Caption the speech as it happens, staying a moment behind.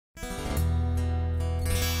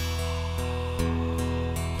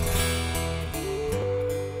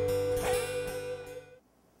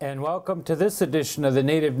And welcome to this edition of the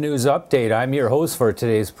Native News Update. I'm your host for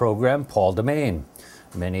today's program, Paul DeMain.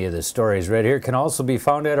 Many of the stories read here can also be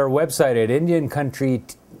found at our website at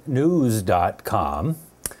IndianCountryNews.com.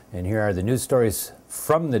 And here are the news stories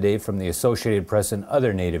from the day from the Associated Press and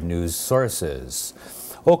other Native news sources.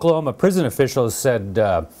 Oklahoma prison officials said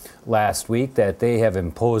last week that they have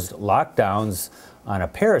imposed lockdowns on a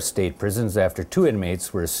pair of state prisons after 2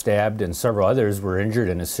 inmates were stabbed and several others were injured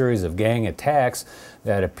in a series of gang attacks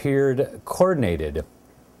that appeared coordinated.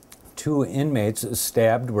 2 inmates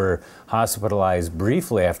stabbed were hospitalized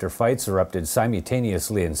briefly after fights erupted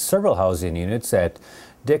simultaneously in several housing units at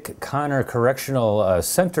Dick Connor Correctional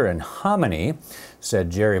Center in Hominy,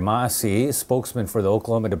 said Jerry Mossy, spokesman for the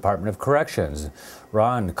Oklahoma Department of Corrections.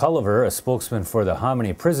 Ron Culliver, a spokesman for the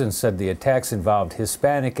Hominy prison, said the attacks involved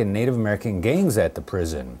Hispanic and Native American gangs at the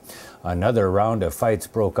prison. Another round of fights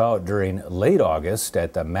broke out during late August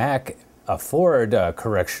at the Mac Ford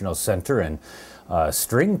Correctional Center in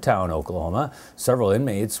Stringtown, Oklahoma. Several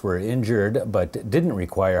inmates were injured but didn't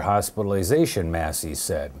require hospitalization, Massey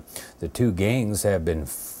said. The 2 gangs have been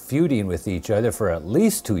feuding with each other for at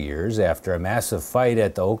least 2 years after a massive fight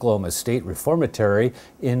at the Oklahoma State Reformatory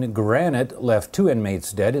in Granite left 2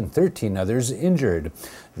 inmates dead and 13 others injured.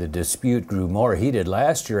 The dispute grew more heated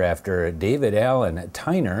last year after David Allen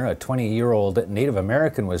Tyner, a 20-year-old Native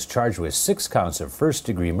American, was charged with 6 counts of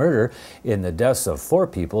first-degree murder in the deaths of 4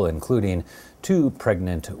 people, including 2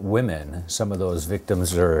 pregnant women. Some of those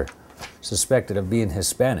victims are suspected of being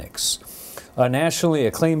Hispanics. A nationally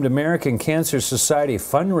acclaimed American Cancer Society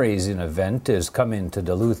fundraising event is coming to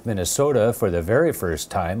Duluth, Minnesota for the very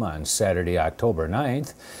first time on Saturday, October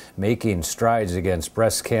 9th. Making Strides Against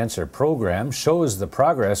Breast Cancer program shows the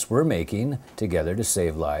progress we're making together to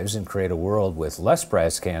save lives and create a world with less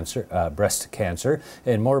breast cancer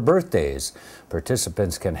and more birthdays.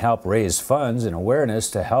 Participants can help raise funds and awareness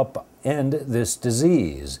to help end this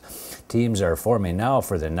disease. Teams are forming now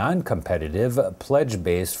for the non-competitive,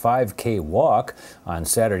 pledge-based 5K walk on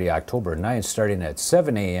Saturday, October 9th, starting at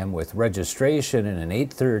 7 a.m. with registration in an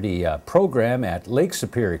 8:30 program at Lake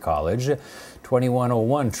Superior College,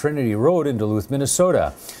 2101 Trinity Road in Duluth,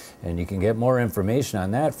 Minnesota. And you can get more information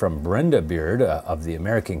on that from Brenda Beard of the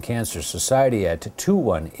American Cancer Society at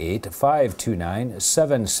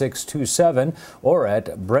 218-529-7627 or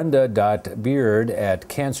at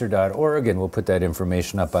brenda.beard@cancer.org, and we'll put that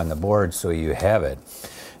information up on the board so you have it.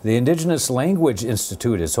 The Indigenous Language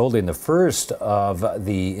Institute is holding the first of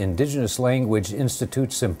the Indigenous Language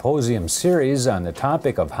Institute Symposium series on the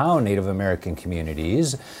topic of how Native American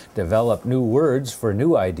communities develop new words for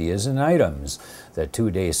new ideas and items. The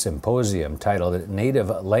 2-day symposium, titled Native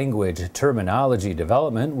Language Terminology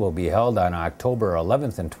Development, will be held on October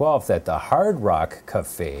 11th and 12th at the Hard Rock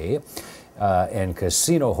Cafe and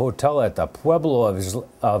Casino Hotel at the Pueblo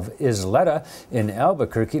of Isleta in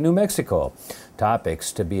Albuquerque, New Mexico.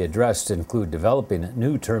 Topics to be addressed include developing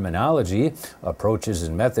new terminology, approaches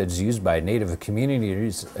and methods used by Native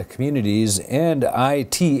communities and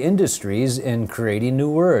IT industries in creating new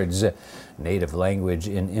words, Native language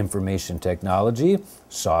in information technology,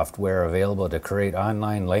 software available to create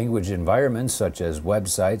online language environments such as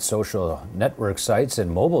websites, social network sites, and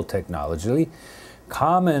mobile technology,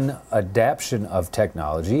 common adaptation of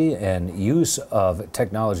technology and use of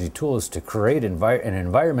technology tools to create an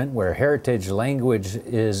environment where heritage language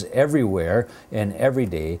is everywhere and every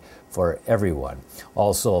day for everyone.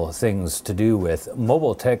 Also, things to do with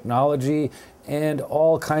mobile technology and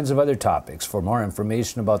all kinds of other topics. For more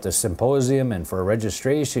information about the symposium and for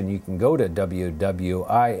registration, you can go to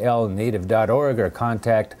www.ilnative.org or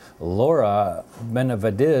contact Laura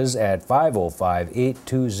Benavides at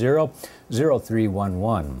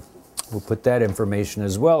 505-820-0311. We'll put that information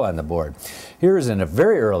as well on the board. Here is a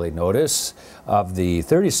very early notice of the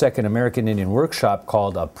 32nd American Indian Workshop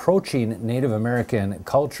called Approaching Native American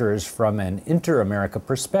Cultures from an Inter-America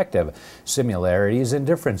Perspective, Similarities and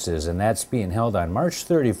Differences, and that's being held on March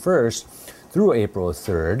 31st through April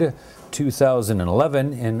 3rd,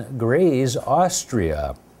 2011 in Graz,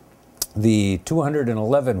 Austria. The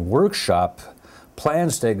 211 workshop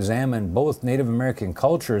plans to examine both Native American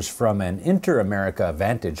cultures from an inter-America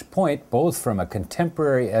vantage point, both from a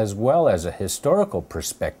contemporary as well as a historical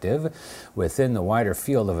perspective. Within the wider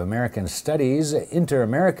field of American studies,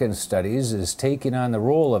 inter-American studies is taking on the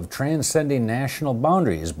role of transcending national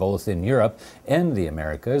boundaries, both in Europe and the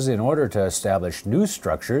Americas, in order to establish new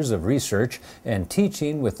structures of research and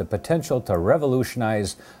teaching with the potential to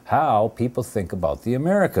revolutionize how people think about the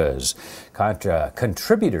Americas.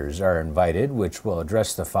 Contributors are invited, which which will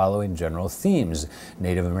address the following general themes: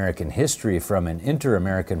 Native American history from an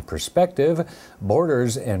inter-American perspective,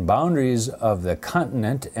 borders and boundaries of the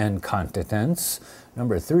continent and continents.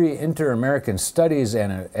 Number 3, inter-American studies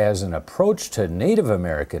as an approach to Native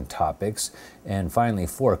American topics. And finally,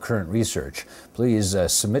 4, current research. Please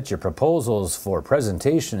submit your proposals for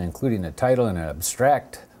presentation, including a title and an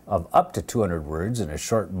abstract of up to 200 words and a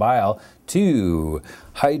short bio, to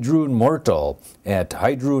hydroonmortal at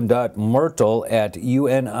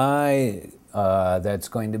hydroon.mortal@uni. That's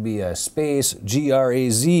going to be a space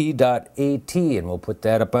graz.at, and we'll put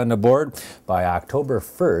that up on the board by October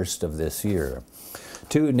 1st of this year.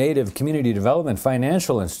 2 Native Community Development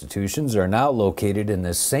financial institutions are now located in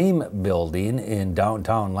the same building in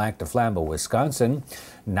downtown Lac du Flambeau, Wisconsin.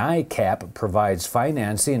 NICAP provides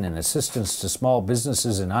financing and assistance to small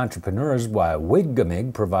businesses and entrepreneurs, while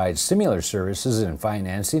Wigamig provides similar services and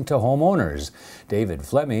financing to homeowners. David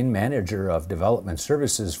Fleming, manager of development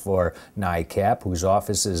services for NICAP, whose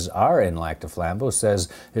offices are in Lac du Flambeau, says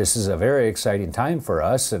this is a very exciting time for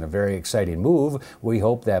us and a very exciting move. We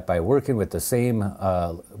hope that by working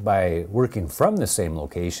from the same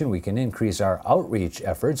location, we can increase our outreach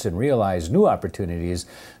efforts and realize new opportunities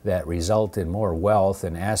that result in more wealth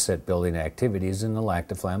and asset building activities in the Lac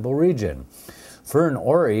du Flambeau region. Fern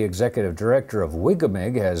Oreilles, executive director of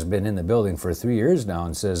Wigamig, has been in the building for 3 years now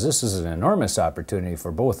and says this is an enormous opportunity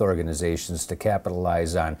for both organizations to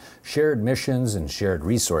capitalize on shared missions and shared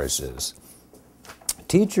resources.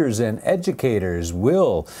 Teachers and educators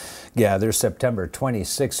will gather September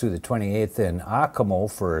 26th through the 28th in Oacoma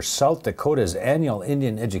for South Dakota's annual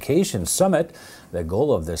Indian Education Summit. The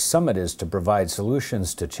goal of this summit is to provide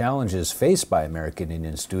solutions to challenges faced by American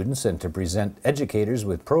Indian students and to present educators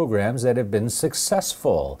with programs that have been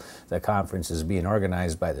successful. The conference is being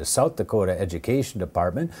organized by the South Dakota Education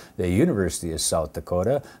Department, the University of South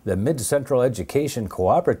Dakota, the Mid-Central Education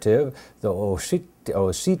Cooperative, the Oacoma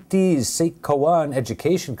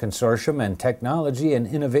Education Consortium, and Technology and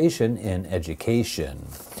Innovation in Education.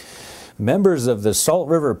 Members of the Salt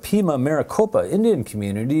River Pima-Maricopa Indian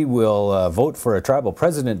Community will vote for a tribal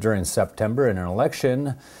president during September in an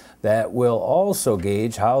election that will also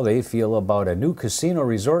gauge how they feel about a new casino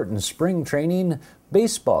resort and spring training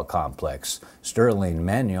baseball complex. Sterling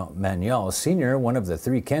Manuel Sr., one of the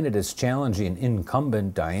 3 candidates challenging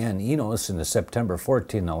incumbent Diane Enos in the September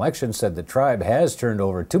 14 election, said the tribe has turned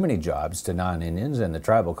over too many jobs to non-Indians, and the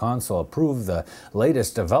tribal council approved the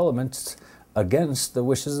latest developments against the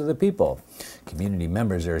wishes of the people. Community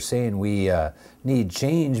members are saying we need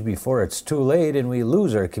change before it's too late and we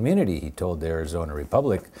lose our community, he told the Arizona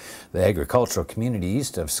Republic. The agricultural community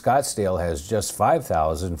east of Scottsdale has just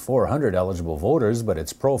 5,400 eligible voters, but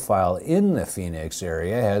its profile in the Phoenix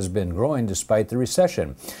area has been growing despite the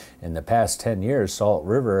recession. In the past 10 years, Salt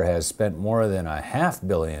River has spent more than $500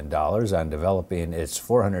 million on developing its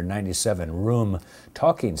 497-room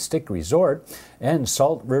Talking Stick Resort and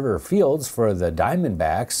Salt River Fields for the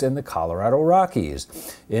Diamondbacks and the Colorado Rockies.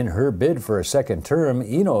 In her bid for a second term,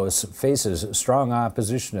 Enos faces strong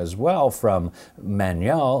opposition as well from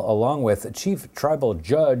Manuel, along with Chief Tribal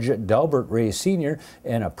Judge Delbert Ray Sr.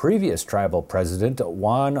 and a previous tribal president,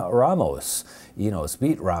 Juan Ramos. Enos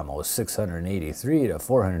beat Ramos 683 to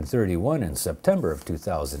 431 in September of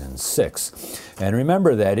 2006. And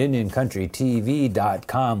remember that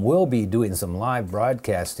IndianCountryTV.com will be doing some live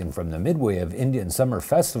broadcasting from the midway of Indian Summer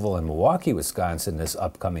Festival in Milwaukee, Wisconsin this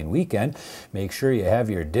upcoming weekend. Make sure you have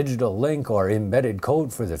your digital link or embedded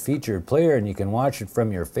code for the featured player, and you can watch it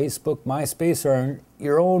from your Facebook, MySpace, or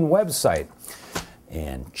your own website.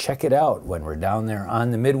 And check it out when we're down there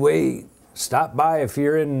on the midway. Stop by if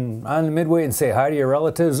you're on the midway and say hi to your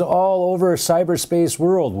relatives all over cyberspace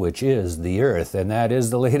world, which is the Earth. And that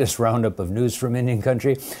is the latest roundup of news from Indian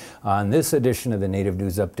Country. On this edition of the Native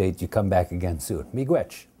News Update, you come back again soon.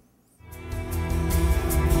 Miigwech.